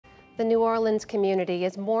The New Orleans community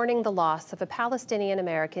is mourning the loss of a Palestinian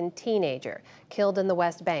American teenager killed in the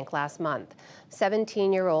West Bank last month.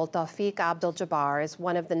 17-year-old Tawfic Abdel Jabbar is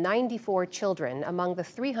one of the 94 children among the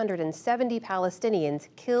 370 Palestinians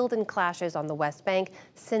killed in clashes on the West Bank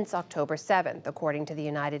since October 7th, according to the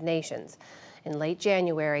United Nations. In late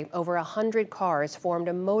January, over 100 cars formed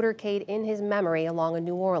a motorcade in his memory along a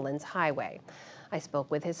New Orleans highway. I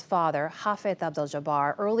spoke with his father, Hafeth Abdel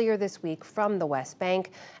Jabbar, earlier this week from the West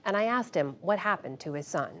Bank, and I asked him what happened to his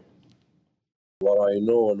son. What I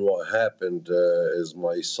know and what happened is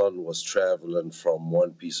my son was traveling from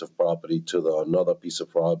one piece of property to another piece of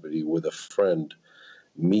property with a friend,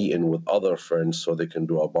 meeting with other friends so they can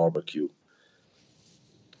do a barbecue.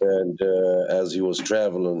 And as he was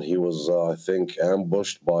traveling, he was, I think,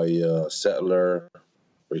 ambushed by a settler,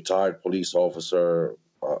 retired police officer,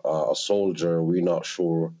 a soldier, we're not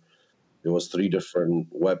sure. There was 3 different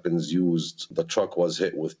weapons used. The truck was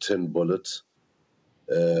hit with 10 bullets.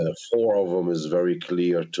 4 of them is very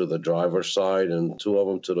clear to the driver's side and 2 of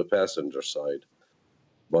them to the passenger side.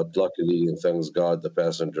 But luckily, and thanks God, the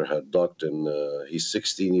passenger had ducked, and he's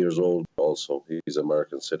 16 years old also. He's an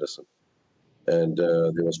American citizen. And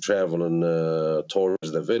they was traveling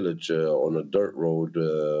towards the village on a dirt road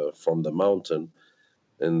from the mountain.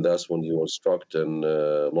 And that's when he was struck and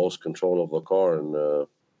lost control of the car and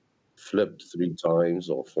flipped 3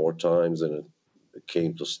 times or 4 times, and it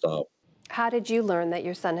came to stop. How did you learn that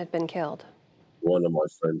your son had been killed? One of my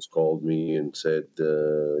friends called me and said,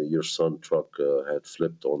 your son truck had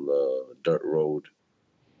flipped on the dirt road.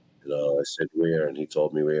 And I said, where? And he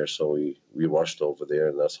told me where. So we rushed over there,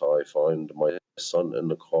 and that's how I find my son in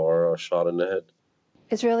the car, shot in the head.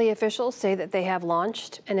 Israeli officials say that they have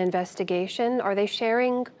launched an investigation. Are they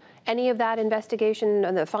sharing any of that investigation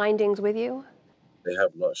and the findings with you? They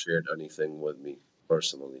have not shared anything with me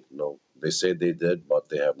personally, no. They said they did, but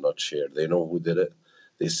they have not shared. They know who did it.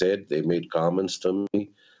 They said they made comments to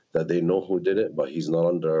me that they know who did it, but he's not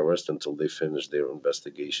under arrest until they finish their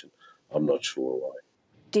investigation. I'm not sure why.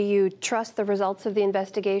 Do you trust the results of the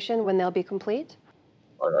investigation when they'll be complete?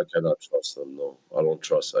 I cannot trust them, no. I don't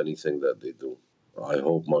trust anything that they do. I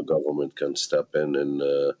hope my government can step in and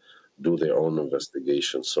do their own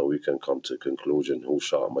investigation so we can come to a conclusion who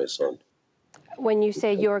shot my son. When you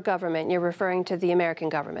say your government, you're referring to the American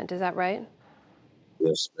government, is that right?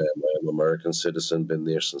 Yes, ma'am. I am an American citizen, been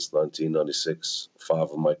there since 1996.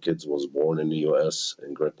 5 of my kids was born in the U.S.,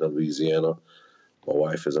 in Gretna, Louisiana. My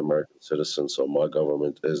wife is an American citizen, so my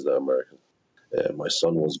government is the American. My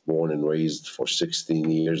son was born and raised for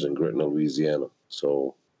 16 years in Gretna, Louisiana.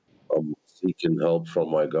 So I'm seeking help from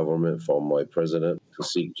my government, from my president, to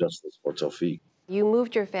seek justice for Tawfiq. You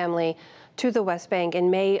moved your family to the West Bank in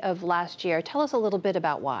May of last year. Tell us a little bit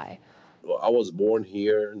about why. Well, I was born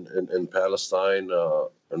here in Palestine,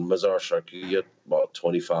 in Mazar Sharqiyat, about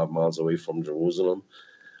 25 miles away from Jerusalem.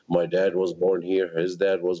 My dad was born here. His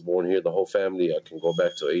dad was born here. The whole family, I can go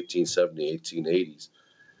back to 1870, 1880s.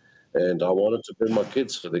 And I wanted to bring my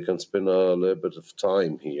kids so they can spend a little bit of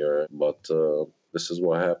time here. But this is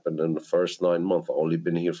what happened in the first 9 months. I've only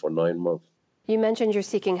been here for 9 months. You mentioned you're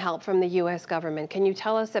seeking help from the U.S. government. Can you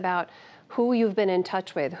tell us about who you've been in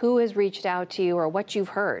touch with, who has reached out to you, or what you've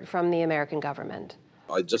heard from the American government?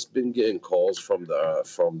 I just been getting calls from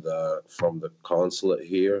the consulate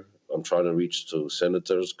here. I'm trying to reach to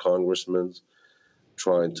senators, congressmen,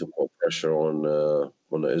 trying to put pressure on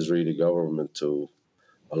the Israeli government to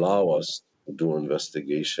allow us to do an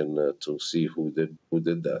investigation to see who did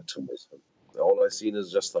that to my son. All I've seen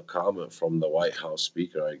is just a comment from the White House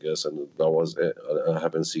speaker, I guess, and that was it. I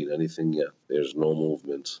haven't seen anything yet. There's no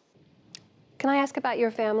movement. Can I ask about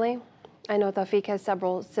your family? I know Tawfiq has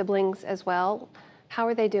several siblings as well. How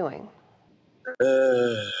are they doing?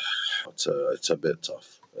 It's a bit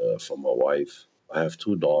tough for my wife. I have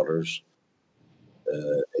 2 daughters,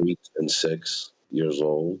 8 and 6 years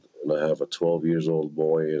old, and I have a 12-year-old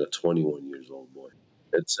boy and a 21-year-old boy.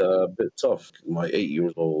 It's a bit tough. My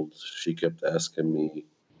 8-year-old, she kept asking me,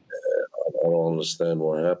 I don't understand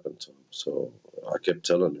what happened to him. So I kept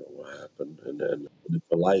telling her what happened. And then in a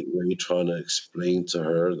polite way, trying to explain to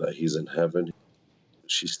her that he's in heaven,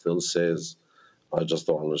 she still says, I just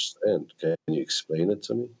don't understand. Can you explain it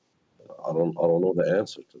to me? I don't know the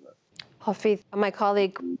answer to that. Hafith, my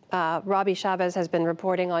colleague Robbie Chavez has been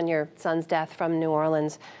reporting on your son's death from New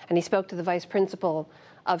Orleans, and he spoke to the vice principal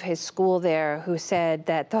of his school there, who said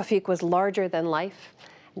that Tawfiq was larger than life,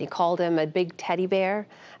 and he called him a big teddy bear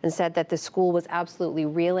and said that the school was absolutely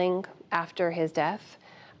reeling after his death.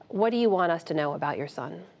 What do you want us to know about your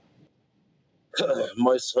son?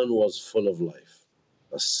 My son was full of life.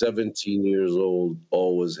 A 17 years old,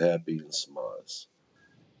 always happy and smiles.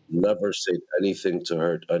 never said anything to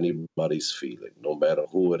hurt anybody's feeling, no matter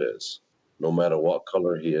who it is, no matter what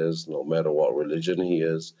color he is, no matter what religion he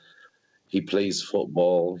is. He plays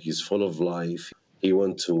football, he's full of life. He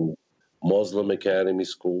went to Muslim academy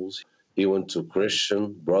schools, he went to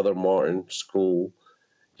Christian Brother Martin school.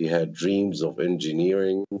 He had dreams of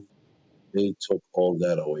engineering. They took all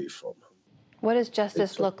that away from him. What does They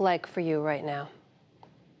justice took, look like for you right now?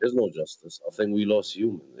 there's no justice. I think we lost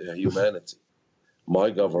humanity. My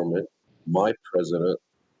government, my president,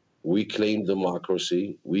 we claim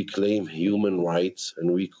democracy, we claim human rights,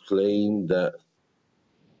 and we claim that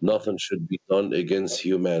nothing should be done against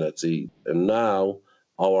humanity. And now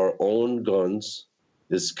our own guns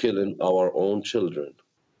is killing our own children.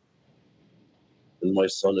 And my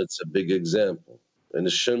son, it's a big example. And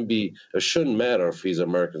it shouldn't matter if he's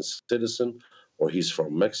American citizen or he's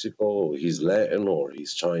from Mexico, or he's Latin, or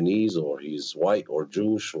he's Chinese, or he's white or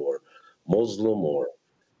Jewish or Muslim, or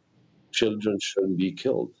children shouldn't be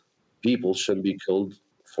killed. People shouldn't be killed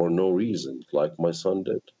for no reason, like my son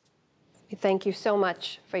did. Thank you so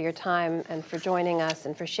much for your time and for joining us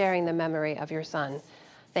and for sharing the memory of your son.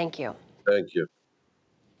 Thank you. Thank you.